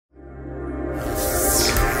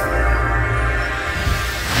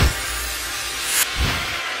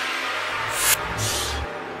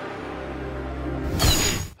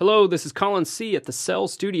Hello, this is Colin C. at the Cell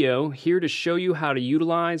Studio, here to show you how to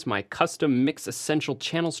utilize my custom Mix Essential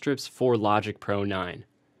channel strips for Logic Pro 9.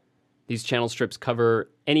 These channel strips cover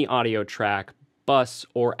any audio track, bus,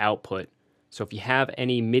 or output. So if you have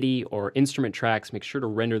any MIDI or instrument tracks, make sure to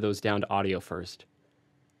render those down to audio first.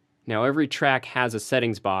 Now every track has a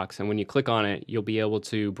settings box, and when you click on it, you'll be able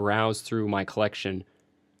to browse through my collection.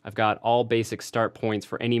 I've got all basic start points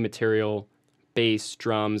for any material: bass,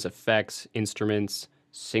 drums, effects, instruments,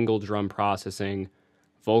 single drum processing,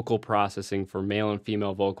 vocal processing for male and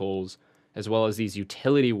female vocals, as well as these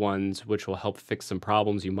utility ones which will help fix some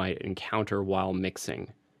problems you might encounter while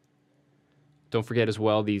mixing. Don't forget as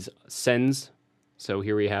well these sends. So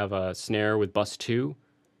here we have a snare with bus 2.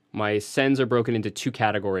 My sends are broken into two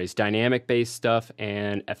categories: dynamic-based stuff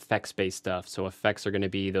and effects-based stuff. So effects are going to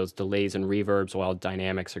be those delays and reverbs, while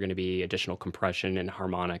dynamics are going to be additional compression and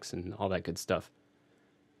harmonics and all that good stuff.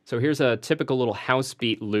 So here's a typical little house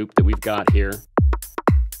beat loop that we've got here.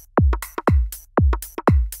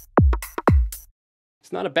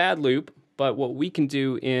 It's not a bad loop, but what we can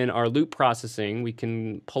do in our loop processing, we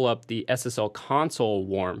can pull up the SSL console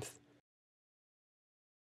warmth.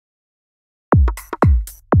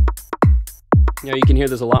 Now you can hear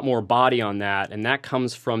there's a lot more body on that, and that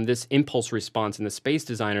comes from this impulse response in the Space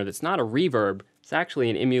Designer that's not a reverb, it's actually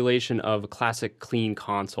an emulation of a classic clean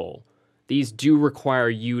console. These do require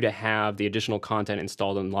you to have the additional content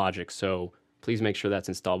installed in Logic, so please make sure that's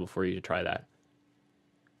installed before you try that.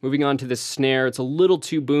 Moving on to this snare, it's a little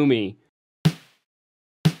too boomy.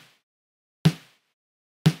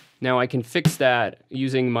 Now I can fix that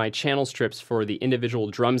using my channel strips for the individual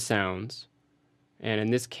drum sounds. And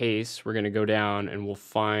in this case, we're going to go down and we'll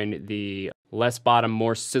find the less bottom,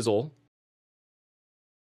 more sizzle.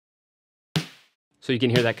 So you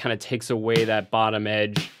can hear that kind of takes away that bottom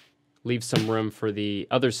edge, leaves some room for the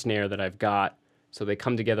other snare that I've got. So they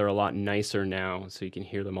come together a lot nicer now, so you can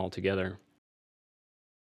hear them all together.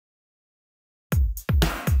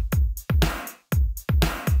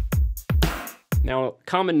 Now, a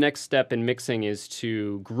common next step in mixing is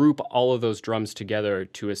to group all of those drums together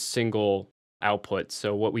to a single output.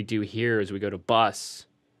 So what we do here is we go to bus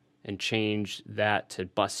and change that to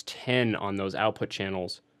bus 10 on those output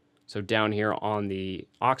channels. So down here on the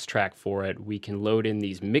aux track for it, we can load in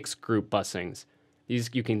these mix group bussings.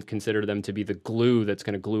 These, you can consider them to be the glue that's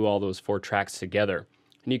going to glue all those 4 tracks together.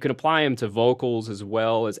 And you can apply them to vocals as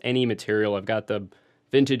well as any material. I've got the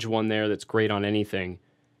vintage one there that's great on anything.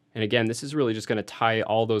 And again, this is really just going to tie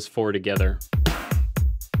all those 4 together.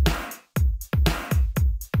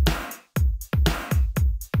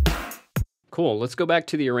 Cool, let's go back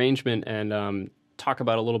to the arrangement and talk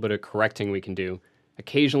about a little bit of correcting we can do.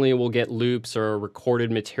 Occasionally we'll get loops or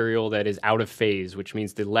recorded material that is out of phase, which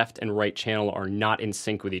means the left and right channel are not in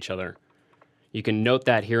sync with each other. You can note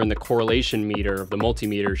that here in the correlation meter of the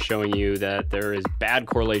multimeter, showing you that there is bad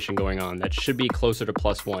correlation going on. That should be closer to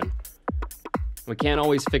 +1. We can't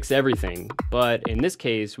always fix everything, but in this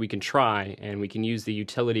case we can try, and we can use the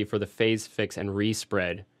utility for the phase fix and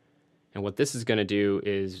respread. And what this is going to do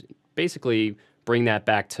is basically bring that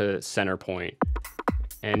back to center point.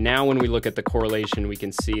 And now when we look at the correlation, we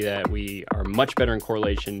can see that we are much better in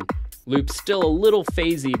correlation. Loop's still a little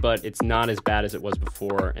phasey, but it's not as bad as it was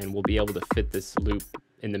before, and we'll be able to fit this loop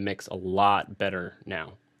in the mix a lot better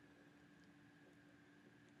now.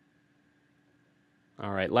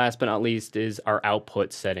 All right, last but not least is our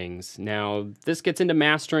output settings. Now, this gets into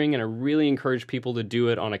mastering, and I really encourage people to do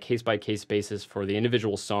it on a case-by-case basis for the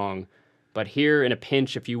individual song. But here in a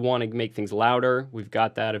pinch, if you want to make things louder, we've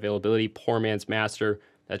got that availability. Poor man's master.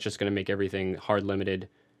 That's just going to make everything hard limited.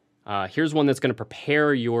 Here's one that's going to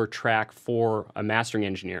prepare your track for a mastering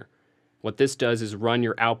engineer. What this does is run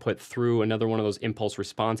your output through another one of those impulse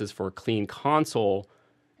responses for a clean console,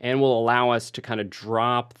 and will allow us to kind of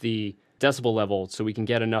drop the decibel level so we can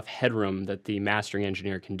get enough headroom that the mastering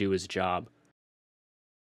engineer can do his job.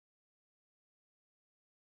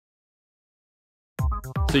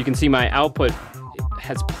 So you can see my output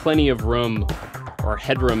has plenty of room, or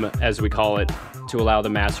headroom as we call it, to allow the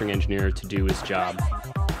mastering engineer to do his job.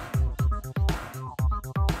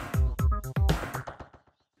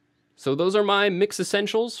 So those are my mix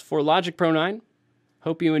essentials for Logic Pro 9.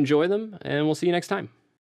 Hope you enjoy them, and we'll see you next time.